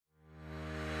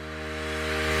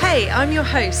Hey, I'm your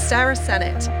host, Sarah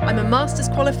Sennett. I'm a Master's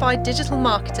Qualified Digital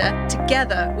Marketer.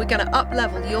 Together, we're going to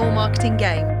up-level your marketing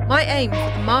game. My aim for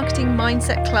the Marketing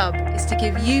Mindset Club is to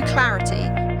give you clarity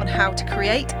on how to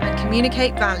create and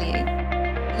communicate value.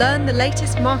 Learn the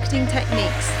latest marketing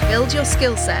techniques, build your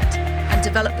skill set, and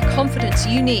develop the confidence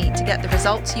you need to get the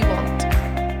results you want.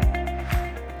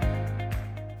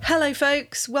 Hello,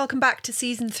 folks. Welcome back to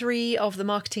Season 3 of the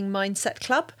Marketing Mindset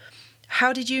Club.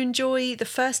 How did you enjoy the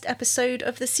first episode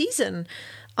of the season?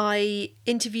 I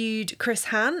interviewed Chris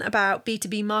Hann about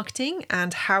B2B marketing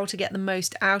and how to get the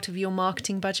most out of your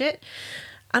marketing budget,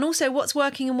 and also what's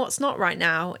working and what's not right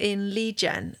now in lead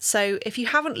gen. So if you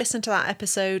haven't listened to that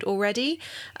episode already,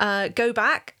 go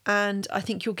back, and I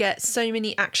think you'll get so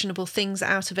many actionable things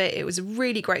out of it. It was a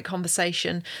really great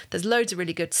conversation. There's loads of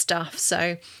really good stuff.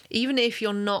 So even if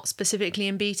you're not specifically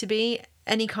in B2B,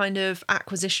 any kind of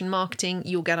acquisition marketing,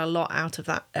 you'll get a lot out of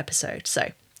that episode.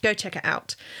 So go check it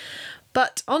out.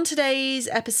 But on today's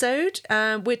episode,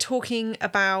 we're talking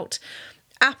about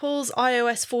Apple's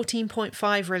iOS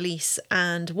 14.5 release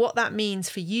and what that means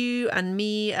for you and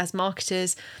me as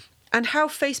marketers, and how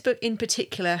Facebook in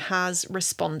particular has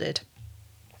responded.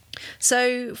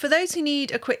 So for those who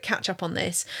need a quick catch up on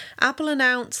this, Apple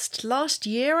announced last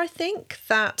year, I think,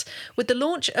 that with the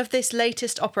launch of this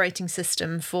latest operating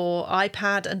system for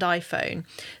iPad and iPhone,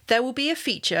 there will be a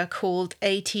feature called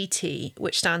ATT,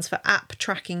 which stands for App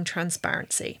Tracking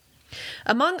Transparency.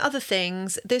 Among other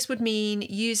things, this would mean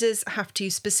users have to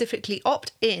specifically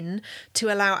opt in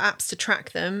to allow apps to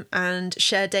track them and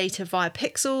share data via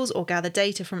pixels or gather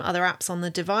data from other apps on the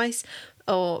device,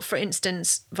 or for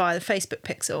instance, via the Facebook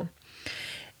pixel.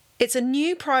 It's a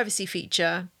new privacy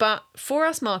feature, but for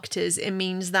us marketers, it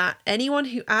means that anyone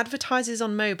who advertises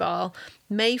on mobile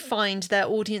may find their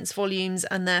audience volumes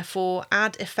and therefore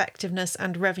ad effectiveness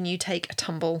and revenue take a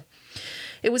tumble.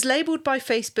 It was labelled by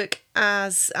Facebook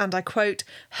as, and I quote,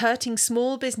 hurting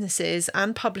small businesses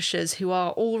and publishers who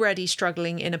are already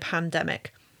struggling in a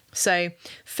pandemic. So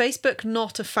Facebook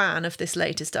not a fan of this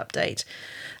latest update.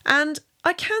 And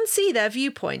I can see their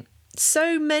viewpoint.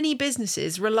 So many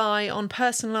businesses rely on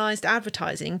personalised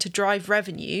advertising to drive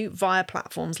revenue via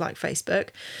platforms like Facebook,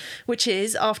 which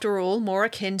is, after all, more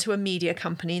akin to a media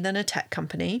company than a tech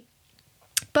company.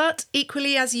 But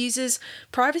equally, as users,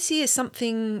 privacy is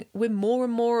something we're more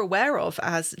and more aware of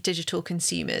as digital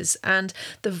consumers, and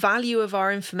the value of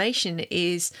our information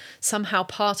is somehow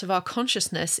part of our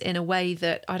consciousness in a way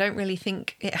that I don't really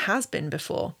think it has been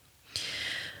before.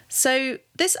 So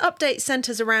this update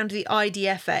centres around the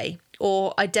IDFA,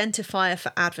 or Identifier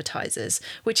for Advertisers,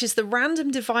 which is the random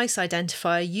device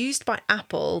identifier used by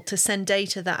Apple to send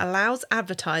data that allows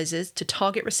advertisers to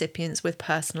target recipients with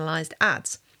personalised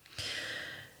ads.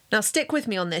 Now stick with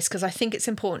me on this because I think it's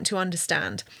important to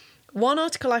understand. One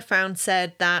article I found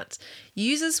said that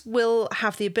users will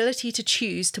have the ability to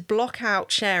choose to block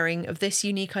out sharing of this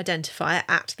unique identifier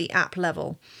at the app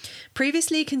level.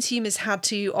 Previously, consumers had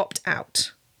to opt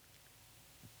out,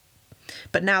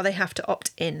 but now they have to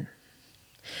opt in.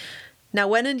 Now,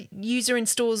 when a user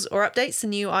installs or updates the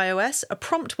new iOS, a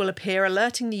prompt will appear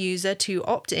alerting the user to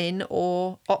opt in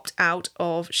or opt out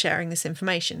of sharing this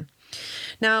information.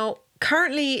 Now,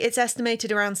 currently, it's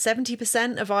estimated around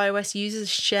 70% of iOS users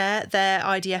share their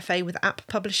IDFA with app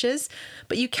publishers,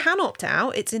 but you can opt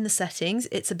out. It's in the settings.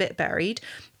 It's a bit buried.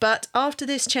 But after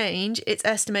this change, it's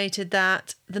estimated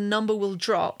that the number will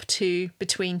drop to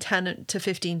between 10 to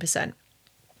 15%,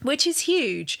 which is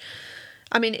huge.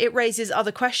 I mean, it raises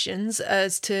other questions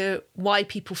as to why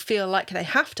people feel like they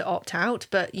have to opt out,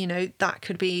 but, that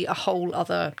could be a whole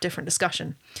other different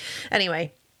discussion.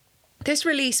 Anyway, this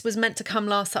release was meant to come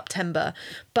last September,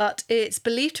 but it's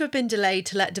believed to have been delayed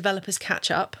to let developers catch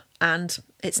up, and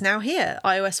it's now here.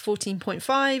 iOS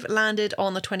 14.5 landed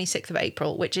on the 26th of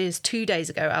April, which is 2 days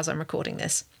ago as I'm recording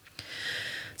this.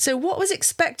 So what was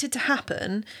expected to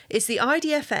happen is the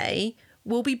IDFA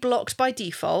will be blocked by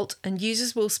default and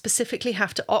users will specifically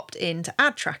have to opt in to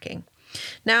ad tracking.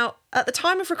 Now, at the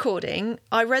time of recording,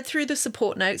 I read through the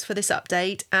support notes for this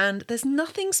update and there's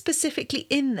nothing specifically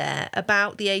in there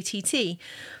about the ATT.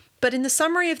 But in the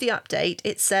summary of the update,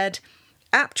 it said,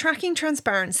 App Tracking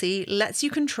Transparency lets you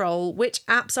control which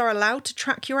apps are allowed to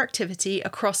track your activity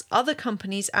across other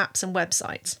companies' apps and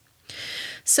websites.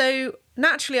 So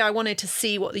naturally, I wanted to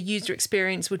see what the user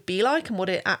experience would be like and what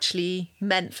it actually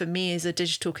meant for me as a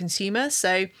digital consumer.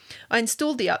 So I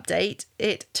installed the update.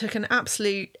 It took an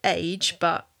absolute age,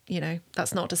 but,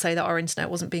 that's not to say that our internet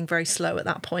wasn't being very slow at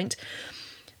that point.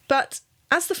 But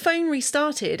as the phone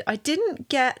restarted, I didn't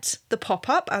get the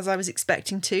pop-up as I was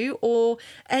expecting to, or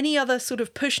any other sort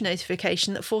of push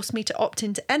notification that forced me to opt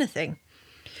into anything.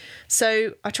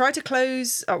 So I tried to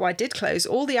close, I did close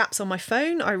all the apps on my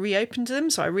phone. I reopened them.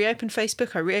 So I reopened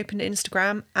Facebook, I reopened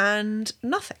Instagram, and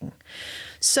nothing.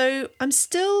 So I'm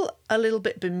still a little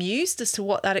bit bemused as to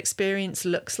what that experience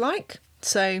looks like.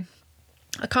 So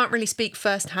I can't really speak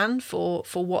firsthand for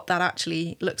what that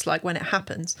actually looks like when it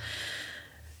happens.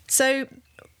 So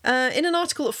in an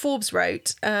article that Forbes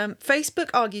wrote, Facebook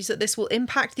argues that this will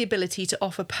impact the ability to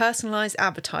offer personalised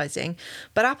advertising,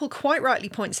 but Apple quite rightly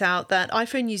points out that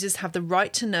iPhone users have the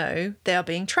right to know they are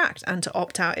being tracked and to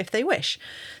opt out if they wish.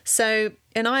 So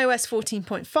in iOS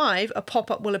 14.5, a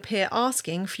pop-up will appear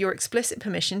asking for your explicit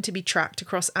permission to be tracked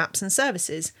across apps and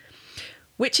services,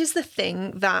 which is the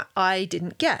thing that I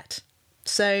didn't get.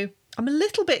 So I'm a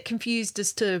little bit confused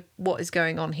as to what is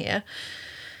going on here.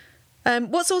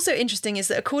 What's also interesting is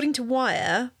that according to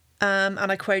Wire, and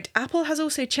I quote, Apple has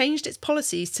also changed its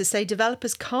policies to say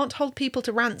developers can't hold people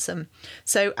to ransom.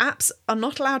 So apps are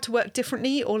not allowed to work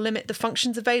differently or limit the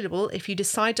functions available if you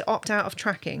decide to opt out of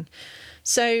tracking.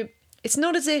 So it's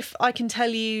not as if I can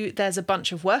tell you there's a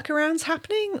bunch of workarounds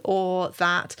happening or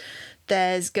that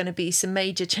there's going to be some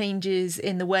major changes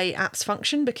in the way apps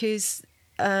function, because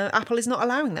Apple is not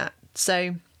allowing that.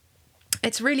 So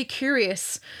it's really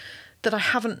curious that I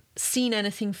haven't seen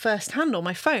anything firsthand on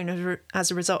my phone as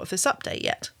a result of this update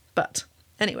yet. But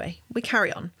anyway, we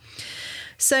carry on.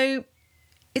 So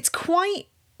it's quite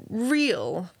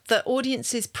real that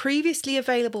audiences previously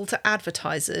available to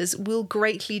advertisers will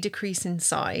greatly decrease in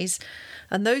size,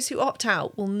 and those who opt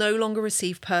out will no longer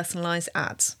receive personalised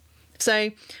ads.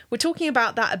 So we're talking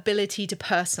about that ability to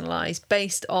personalise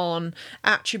based on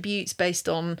attributes, based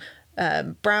on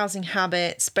browsing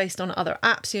habits, based on other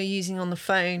apps you're using on the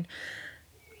phone.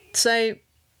 So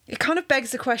it kind of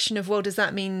begs the question of, well, does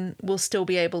that mean we'll still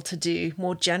be able to do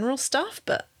more general stuff?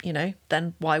 But,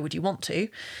 then why would you want to?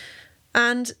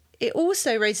 And it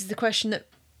also raises the question that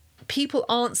people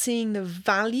aren't seeing the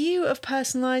value of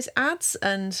personalised ads,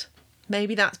 and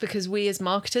maybe that's because we as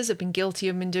marketers have been guilty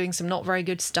of doing some not very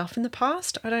good stuff in the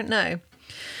past. I don't know.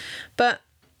 But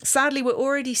sadly, we're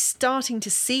already starting to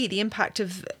see the impact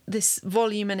of this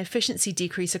volume and efficiency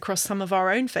decrease across some of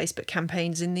our own Facebook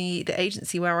campaigns in the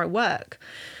agency where I work.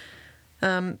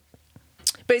 But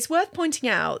it's worth pointing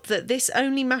out that this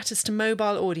only matters to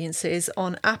mobile audiences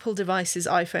on Apple devices,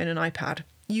 iPhone and iPad.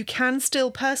 You can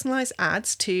still personalise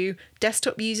ads to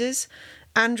desktop users,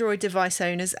 Android device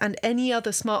owners and any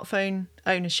other smartphone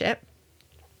ownership.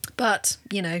 But,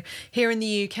 here in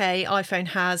the UK, iPhone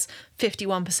has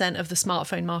 51% of the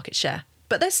smartphone market share.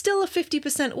 But there's still a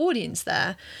 50% audience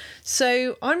there.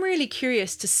 So I'm really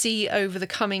curious to see over the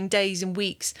coming days and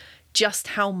weeks just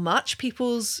how much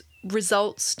people's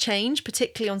results change,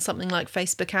 particularly on something like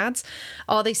Facebook ads.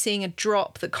 Are they seeing a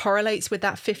drop that correlates with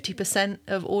that 50%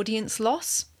 of audience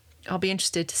loss? I'll be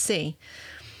interested to see.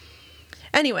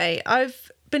 Anyway,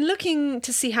 I've been looking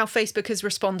to see how Facebook has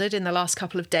responded in the last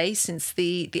couple of days since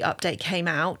the update came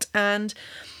out, and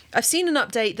I've seen an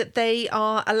update that they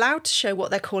are allowed to show what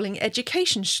they're calling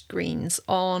education screens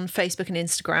on Facebook and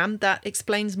Instagram that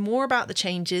explains more about the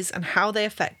changes and how they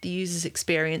affect the user's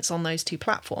experience on those two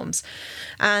platforms.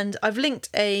 And I've linked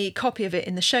a copy of it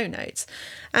in the show notes.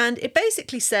 And it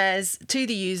basically says to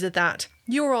the user that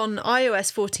you're on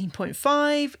iOS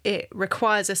 14.5, it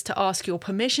requires us to ask your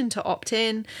permission to opt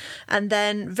in. And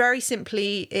then very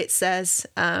simply, it says,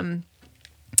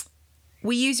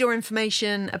 we use your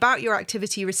information about your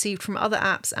activity received from other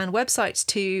apps and websites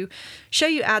to show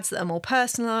you ads that are more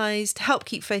personalised, help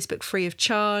keep Facebook free of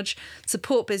charge,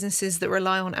 support businesses that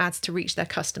rely on ads to reach their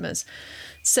customers.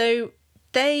 So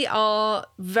they are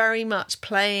very much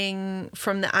playing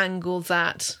from the angle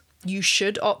that you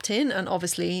should opt in, and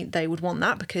obviously they would want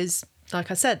that because,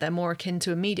 like I said, they're more akin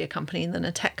to a media company than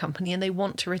a tech company, and they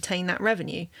want to retain that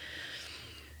revenue.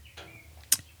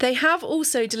 They have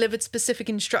also delivered specific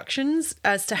instructions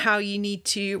as to how you need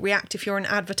to react if you're an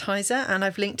advertiser, and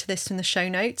I've linked to this in the show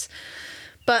notes.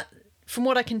 But from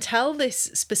what I can tell, this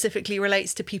specifically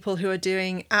relates to people who are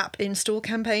doing app install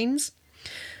campaigns.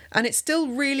 And it's still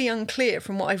really unclear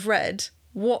from what I've read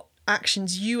what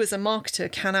actions you as a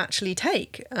marketer can actually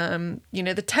take.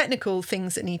 The technical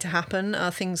things that need to happen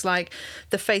are things like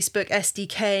the Facebook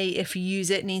SDK, if you use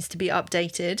it, needs to be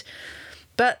updated.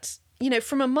 But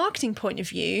from a marketing point of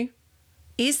view,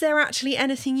 is there actually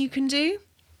anything you can do?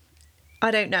 I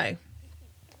don't know.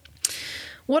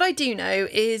 What I do know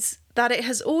is that it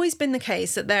has always been the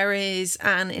case that there is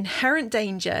an inherent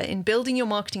danger in building your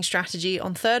marketing strategy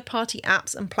on third-party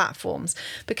apps and platforms,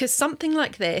 because something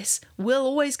like this will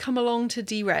always come along to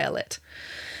derail it.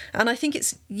 And I think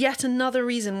it's yet another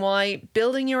reason why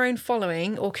building your own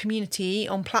following or community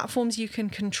on platforms you can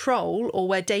control, or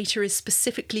where data is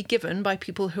specifically given by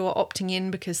people who are opting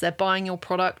in because they're buying your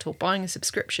product or buying a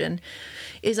subscription,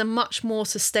 is a much more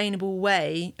sustainable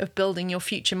way of building your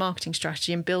future marketing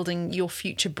strategy and building your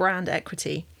future brand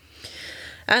equity.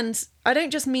 And I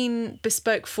don't just mean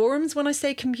bespoke forums when I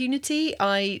say community,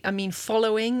 I mean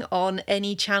following on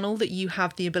any channel that you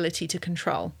have the ability to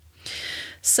control.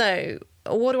 So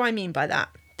what do I mean by that?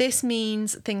 This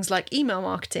means things like email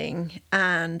marketing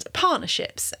and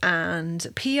partnerships and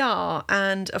PR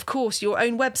and, of course, your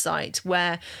own website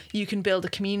where you can build a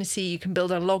community, you can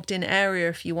build a logged in area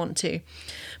if you want to.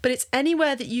 But it's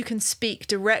anywhere that you can speak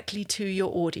directly to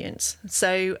your audience.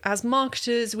 So as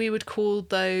marketers, we would call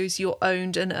those your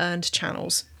owned and earned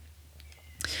channels.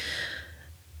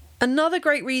 Another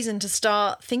great reason to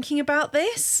start thinking about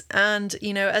this, and,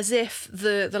 as if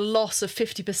the loss of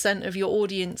 50% of your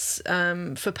audience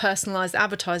for personalised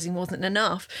advertising wasn't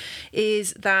enough,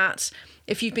 is that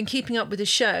if you've been keeping up with the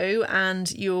show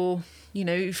and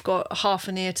you've got half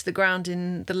an ear to the ground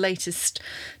in the latest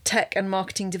tech and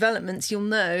marketing developments, you'll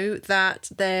know that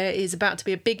there is about to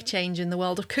be a big change in the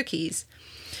world of cookies.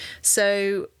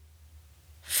 So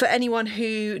for anyone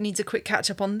who needs a quick catch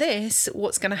up on this,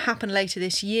 what's going to happen later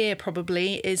this year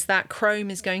probably is that Chrome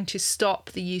is going to stop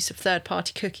the use of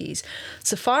third-party cookies.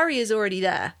 Safari is already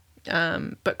there,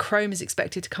 but Chrome is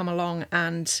expected to come along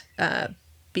and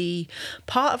be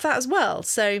part of that as well.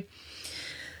 So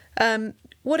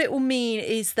what it will mean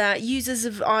is that users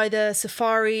of either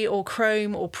Safari or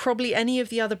Chrome, or probably any of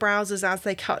the other browsers as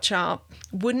they catch up,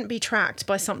 wouldn't be tracked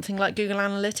by something like Google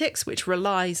Analytics, which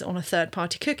relies on a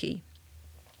third-party cookie.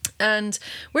 And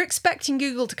we're expecting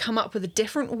Google to come up with a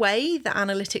different way that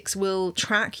analytics will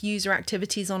track user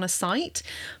activities on a site,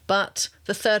 but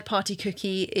the third-party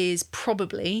cookie is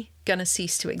probably going to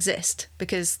cease to exist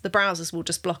because the browsers will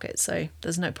just block it, so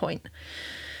there's no point.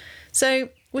 So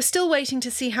we're still waiting to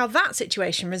see how that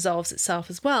situation resolves itself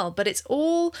as well, but it's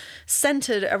all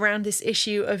centered around this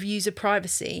issue of user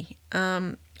privacy.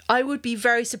 I would be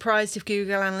very surprised if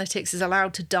Google Analytics is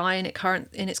allowed to die in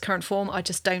its current form. I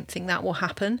just don't think that will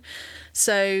happen.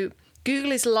 So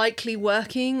Google is likely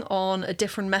working on a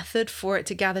different method for it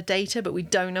to gather data, but we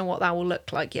don't know what that will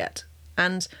look like yet.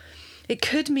 And it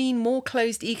could mean more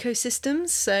closed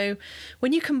ecosystems. So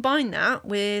when you combine that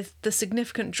with the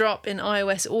significant drop in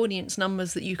iOS audience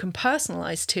numbers that you can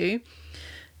personalize to,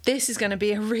 this is going to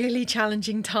be a really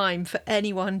challenging time for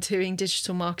anyone doing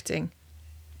digital marketing.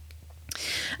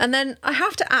 And then I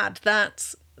have to add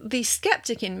that the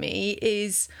skeptic in me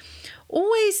is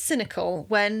always cynical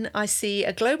when I see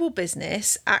a global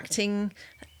business acting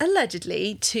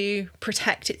allegedly to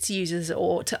protect its users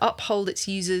or to uphold its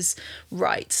users'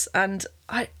 rights. And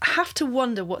I have to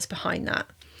wonder what's behind that.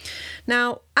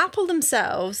 Now, Apple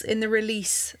themselves, in the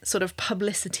release sort of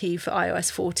publicity for iOS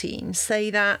 14, say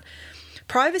that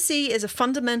privacy is a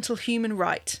fundamental human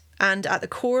right and at the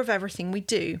core of everything we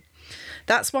do.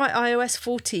 That's why with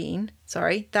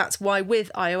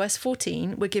iOS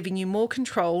 14, we're giving you more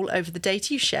control over the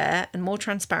data you share and more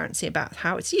transparency about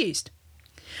how it's used.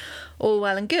 All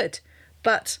well and good.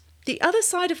 But the other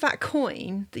side of that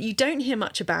coin that you don't hear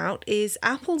much about is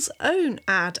Apple's own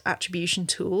ad attribution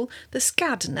tool, the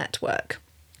SCAD network.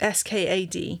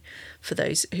 SKAD, for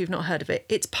those who've not heard of it.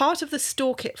 It's part of the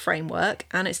StoreKit framework,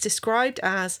 and it's described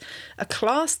as a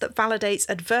class that validates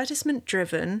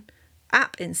advertisement-driven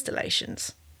app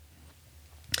installations.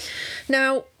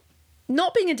 Now,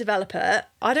 not being a developer,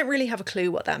 I don't really have a clue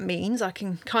what that means. I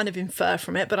can kind of infer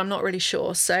from it, but I'm not really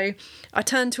sure. So I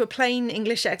turned to a plain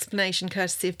English explanation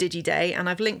courtesy of DigiDay, and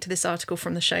I've linked to this article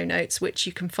from the show notes, which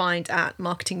you can find at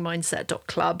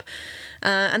marketingmindset.club.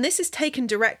 And this is taken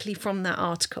directly from that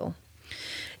article.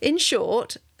 In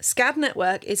short, SCAD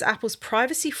Network is Apple's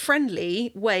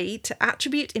privacy-friendly way to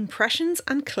attribute impressions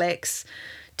and clicks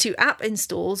to app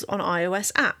installs on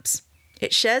iOS apps.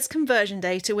 It shares conversion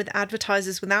data with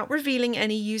advertisers without revealing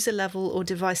any user-level or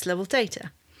device-level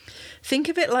data. Think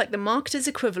of it like the marketer's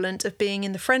equivalent of being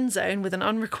in the friend zone with an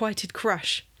unrequited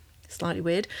crush. Slightly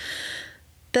weird.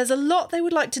 There's a lot they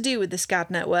would like to do with the SCAD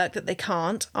network that they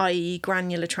can't, i.e.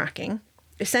 granular tracking.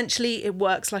 Essentially, it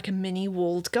works like a mini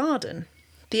walled garden.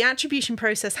 The attribution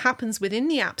process happens within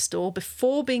the App Store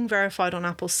before being verified on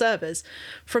Apple servers.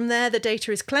 From there, the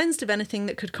data is cleansed of anything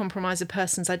that could compromise a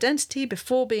person's identity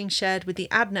before being shared with the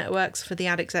ad networks for the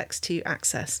ad execs to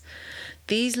access.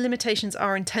 These limitations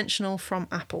are intentional from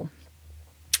Apple.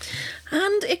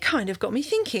 And it kind of got me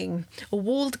thinking. A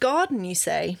walled garden, you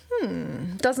say?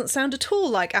 Doesn't sound at all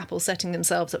like Apple setting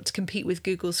themselves up to compete with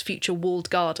Google's future walled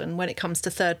garden when it comes to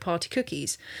third-party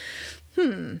cookies.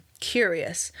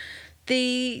 Curious.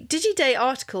 The DigiDay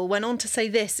article went on to say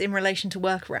this in relation to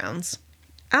workarounds.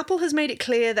 Apple has made it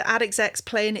clear that ad execs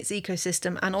play in its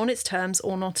ecosystem and on its terms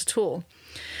or not at all.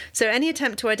 So any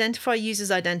attempt to identify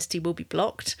users' identity will be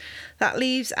blocked. That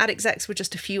leaves ad execs with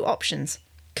just a few options.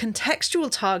 Contextual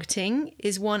targeting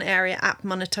is one area app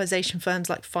monetization firms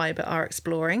like Fiverr are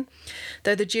exploring,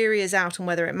 though the jury is out on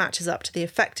whether it matches up to the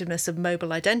effectiveness of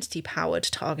mobile identity-powered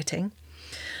targeting.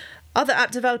 Other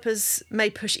app developers may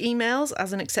push emails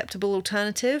as an acceptable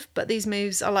alternative, but these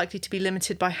moves are likely to be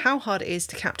limited by how hard it is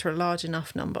to capture a large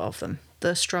enough number of them.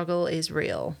 The struggle is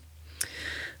real.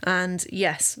 And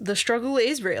yes, the struggle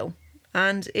is real.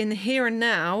 And in the here and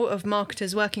now of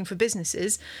marketers working for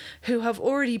businesses who have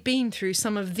already been through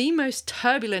some of the most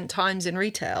turbulent times in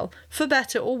retail, for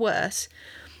better or worse,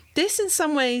 this in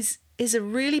some ways is a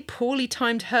really poorly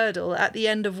timed hurdle at the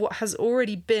end of what has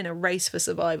already been a race for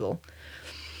survival.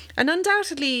 And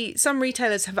undoubtedly, some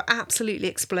retailers have absolutely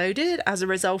exploded as a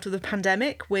result of the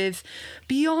pandemic, with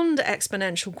beyond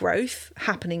exponential growth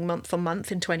happening month on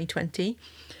month in 2020.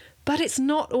 But it's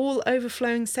not all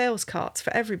overflowing sales carts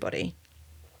for everybody.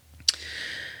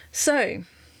 So,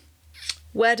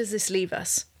 where does this leave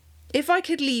us? If I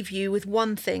could leave you with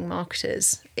one thing,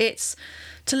 marketers, it's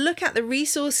to look at the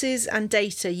resources and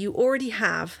data you already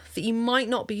have that you might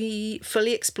not be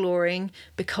fully exploring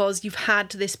because you've had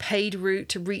this paid route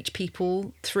to reach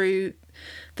people through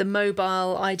the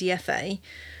mobile IDFA.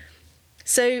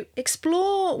 So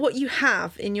explore what you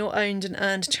have in your owned and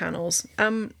earned channels.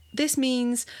 This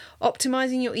means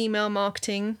optimizing your email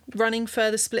marketing, running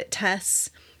further split tests,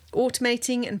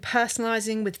 automating and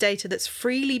personalizing with data that's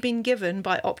freely been given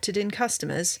by opted-in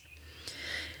customers.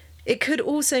 It could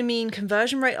also mean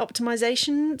conversion rate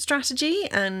optimization strategy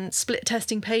and split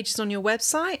testing pages on your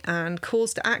website and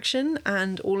calls to action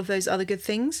and all of those other good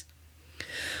things.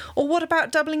 Or what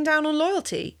about doubling down on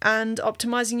loyalty and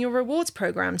optimizing your rewards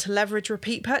program to leverage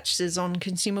repeat purchases on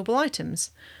consumable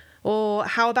items? Or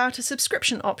how about a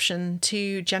subscription option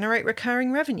to generate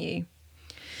recurring revenue?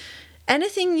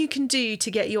 Anything you can do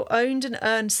to get your owned and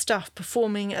earned stuff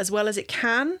performing as well as it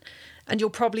can, and you'll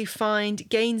probably find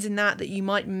gains in that you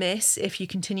might miss if you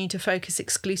continue to focus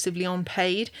exclusively on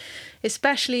paid,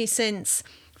 especially since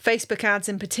Facebook ads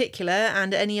in particular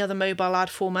and any other mobile ad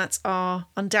formats are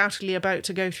undoubtedly about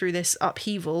to go through this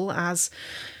upheaval as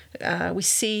we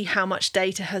see how much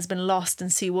data has been lost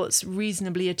and see what's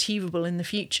reasonably achievable in the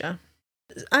future.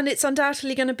 And it's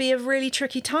undoubtedly going to be a really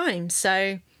tricky time,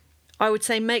 so I would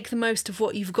say make the most of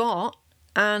what you've got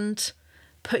and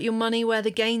put your money where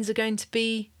the gains are going to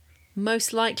be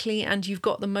most likely and you've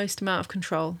got the most amount of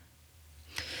control.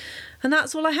 And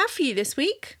that's all I have for you this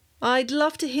week. I'd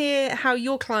love to hear how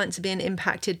your clients are being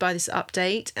impacted by this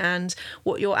update and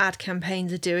what your ad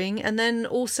campaigns are doing, and then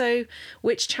also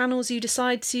which channels you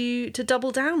decide to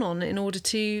double down on in order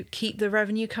to keep the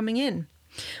revenue coming in.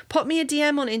 Pop me a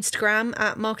DM on Instagram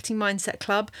at Marketing Mindset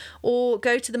Club, or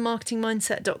go to the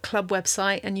marketingmindset.club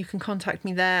website and you can contact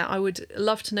me there. I would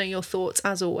love to know your thoughts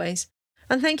as always.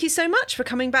 And thank you so much for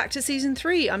coming back to season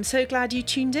 3. I'm so glad you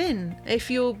tuned in.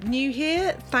 If you're new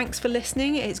here, thanks for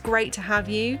listening. It's great to have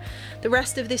you. The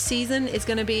rest of this season is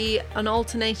going to be an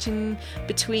alternating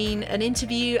between an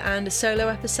interview and a solo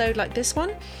episode like this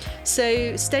one.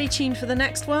 So stay tuned for the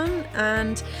next one.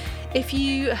 And if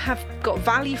you have got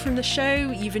value from the show,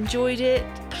 you've enjoyed it,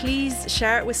 please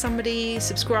share it with somebody,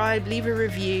 subscribe, leave a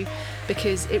review,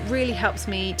 because it really helps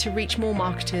me to reach more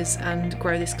marketers and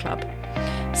grow this club.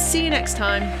 See you next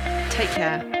time. Take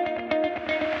care.